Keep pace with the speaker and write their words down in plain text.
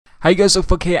Hi guys,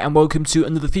 Fuck here and welcome to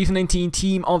another FIFA 19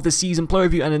 Team of the Season Player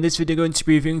Review, and in this video I'm going to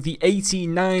be reviewing the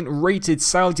 89 rated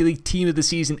Saudi League Team of the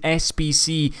Season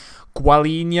Sbc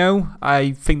Giuliano.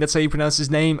 I think that's how you pronounce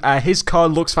his name. His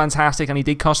card looks fantastic and he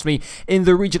did cost me in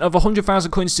the region of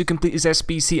 100,000 coins to complete his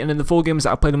SBC, and in the 4 games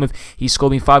that I played him with he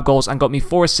scored me 5 goals and got me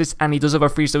 4 assists, and he does have a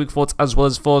 3-star weak foot as well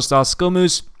as 4-star skill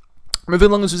moves. Moving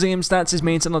along as museum stats, his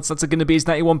main stats are going to be his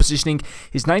 91 positioning,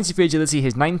 his 93 agility,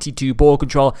 his 92 ball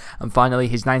control, and finally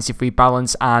his 93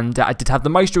 balance. And I did have the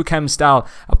Maestro Chem style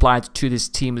applied to this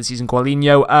team this season,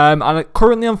 Giuliano. And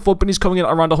currently on FUT, he's coming in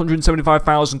at around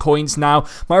 175,000 coins. Now,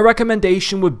 my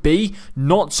recommendation would be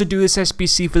not to do this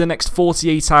SBC for the next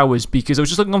 48 hours, because I was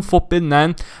just looking on FUTBin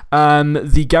then.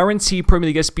 The guaranteed Premier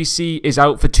League SBC is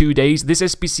out for 2 days. This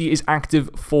SBC is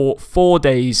active for 4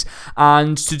 days.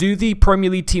 And to do the Premier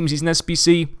League team season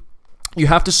SBC, you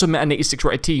have to submit an 86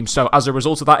 rated team. So as a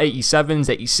result of that,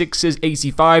 87s, 86s,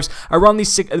 85s,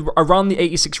 around the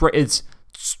 86 rated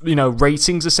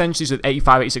ratings essentially, so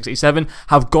 85, 86, 87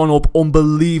 have gone up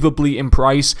unbelievably in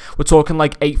price. We're talking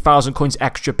like 8,000 coins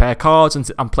extra per cards,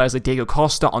 and players like Diego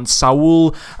Costa on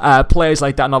Saul, players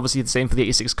like that, and obviously the same for the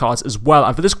 86 cards as well.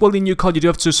 And for this Giuliano card, you do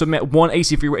have to submit one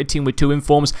 83 rated team with 2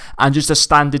 informs and just a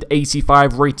standard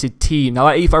 85 rated team. Now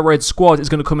that 85 rated squad is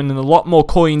going to come in a lot more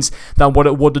coins than what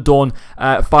it would have done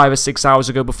 5 or 6 hours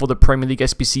ago before the Premier League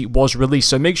SBC was released.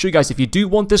 So make sure, guys, if you do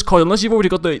want this card, unless you've already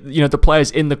got the the players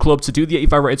in the club to do the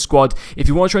 85 rated squad, if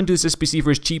you want to try and do this SBC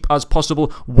for as cheap as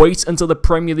possible, wait until the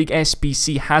Premier League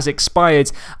SBC has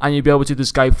expired and you'll be able to do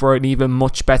this guy for an even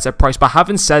much better price. But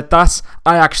having said that,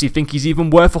 I actually think he's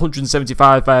even worth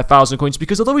 175,000 coins,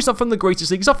 because although he's not from the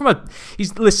greatest league, he's not from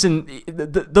listen,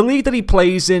 the league that he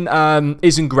plays in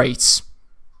isn't great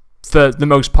for the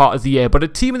most part of the year, but a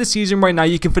team of the season right now,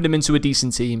 you can fit him into a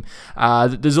decent team.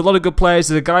 There's a lot of good players.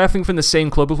 There's a guy I think from the same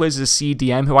club who plays as a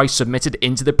CDM who I submitted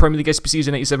into the Premier League SBC as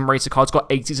an 87 rated card. He's got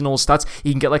 80s in all stats.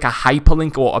 You can get like a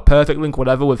hyperlink or a perfect link,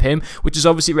 whatever, with him, which is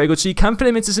obviously very good. So you can fit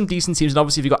him into some decent teams, and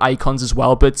obviously you've got icons as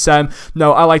well. But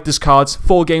no, I like this card.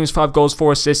 4 games, 5 goals,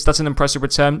 4 assists. That's an impressive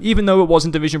return. Even though it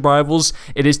wasn't Division Rivals,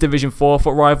 it is Division 4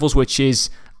 FUT Rivals, which is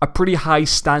a pretty high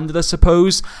standard, I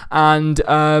suppose. And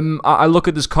I look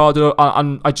at this card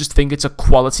and I just think it's a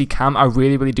quality cam. I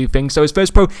really, really do think so. His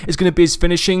first pro is going to be his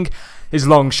finishing. His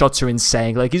long shots are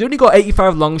insane. Like, he's only got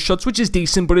 85 long shots, which is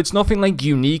decent, but it's nothing like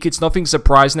unique. It's nothing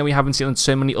surprising that we haven't seen on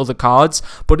so many other cards.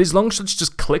 But his long shots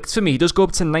just clicked for me. He does go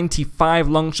up to 95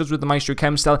 long shots with the Maestro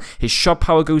Chem style. His shot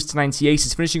power goes to 98.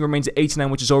 His finishing remains at 89,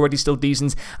 which is already still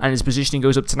decent, and his positioning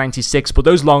goes up to 96. But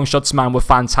those long shots, man, were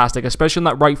fantastic, especially on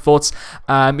that right foot.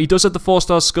 He does have the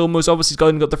 4-star skill moves. Obviously,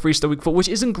 he's got the 3-star weak foot, which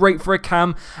isn't great for a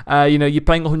cam. You're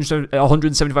paying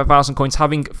 175,000 coins.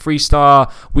 Having 3-star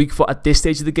weak foot at this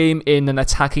stage of the game in an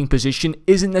attacking position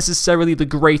isn't necessarily the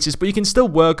greatest, but you can still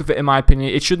work with it, in my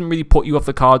opinion. It shouldn't really put you off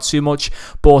the card too much,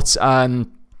 but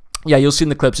yeah, you'll see in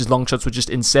the clips his long shots were just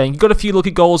insane. He got a few lucky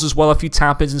goals as well, a few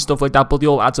tap-ins and stuff like that, but they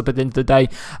all adds up at the end of the day.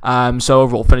 So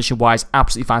overall, finishing-wise,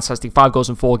 absolutely fantastic. 5 goals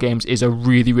in 4 games is a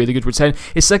really, really good return.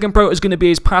 His second pro is going to be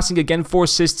his passing. Again, 4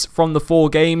 assists from the 4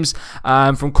 games.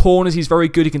 From corners, he's very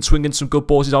good. He can swing in some good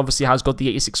balls. He obviously has got the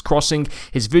 86 crossing.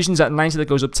 His vision's at 90. That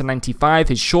goes up to 95.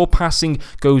 His short passing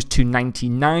goes to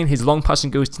 99. His long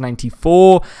passing goes to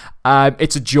 94.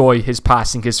 It's a joy, his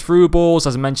passing. His through balls,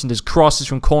 as I mentioned, his crosses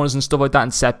from corners and stuff like that,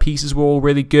 and set pieces were all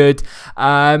really good.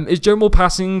 His general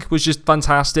passing was just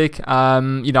fantastic.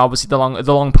 Obviously the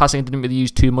long passing I didn't really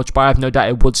use too much, but I have no doubt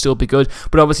it would still be good.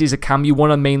 But obviously as a cam, you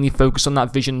want to mainly focus on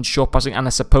that vision and short passing, and I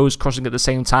suppose crossing at the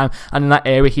same time. And in that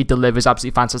area, he delivers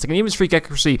absolutely fantastic. And even his free kick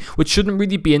accuracy, which shouldn't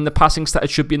really be in the passing stat, it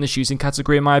should be in the shooting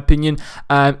category in my opinion,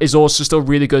 is also still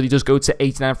really good. He does go to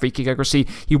 89 free kick accuracy.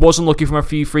 He wasn't looking for a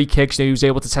few free kicks. He was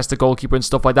able to test the goalkeeper and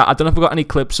stuff like that. I don't know if I've got any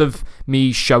clips of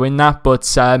me showing that, but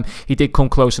he did come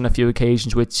close on a few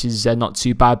occasions, which is not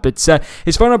too bad. But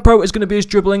his final pro is going to be his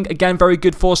dribbling. Again, very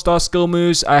good 4-star skill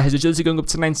moves. His agility going up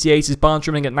to 98. His balance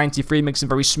dribbling at 93 makes him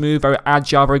very smooth, very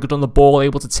agile, very good on the ball,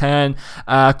 able to turn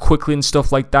quickly and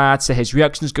stuff like that. So his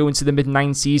reactions go into the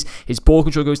mid-90s. His ball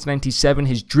control goes to 97.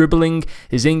 His dribbling,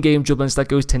 his in-game dribbling stat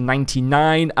goes to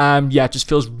 99. Yeah, it just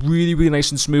feels really, really nice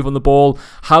and smooth on the ball.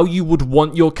 How you would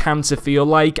want your cam to feel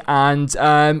like. And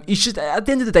he's just, at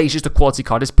the end of the day, he's just a quality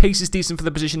card. His pace is decent for the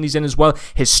position he's in as well.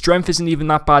 His strength isn't even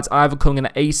that bad either, coming in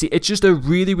at 80. It's just a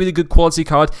really, really good quality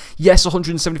card. Yes,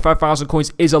 175,000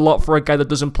 coins is a lot for a guy that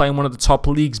doesn't play in one of the top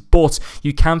leagues, but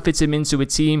you can fit him into a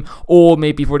team, or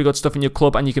maybe you've already got stuff in your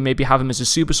club and you can maybe have him as a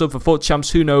super sub for FUT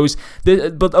Champs, who knows.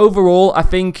 But overall, I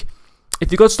think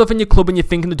If you've got stuff in your club and you're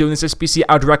thinking of doing this SBC,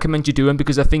 I'd recommend you do him,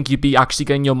 because I think you'd be actually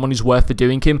getting your money's worth for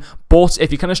doing him. But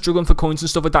if you're kind of struggling for coins and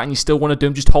stuff like that and you still want to do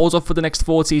them, just hold off for the next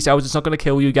 48 hours. It's not going to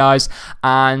kill you guys,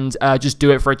 and just do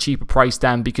it for a cheaper price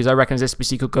then, because I reckon this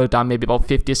SBC could go down maybe about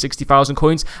 50 or 60,000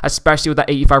 coins, especially with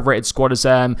that 85 rated squad. As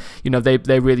you know,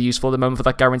 they're really useful at the moment for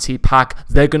that guaranteed pack.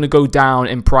 They're going to go down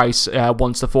in price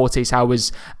once the 48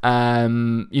 hours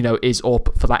you know, is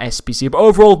up for that SBC. But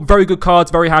overall, very good cards,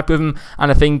 very happy with them,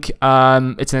 and I think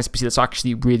it's an SBC that's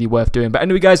actually really worth doing. But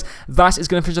anyway guys, that is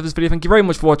going to finish off this video. Thank you very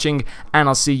much for watching, and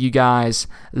I'll see you guys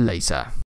later.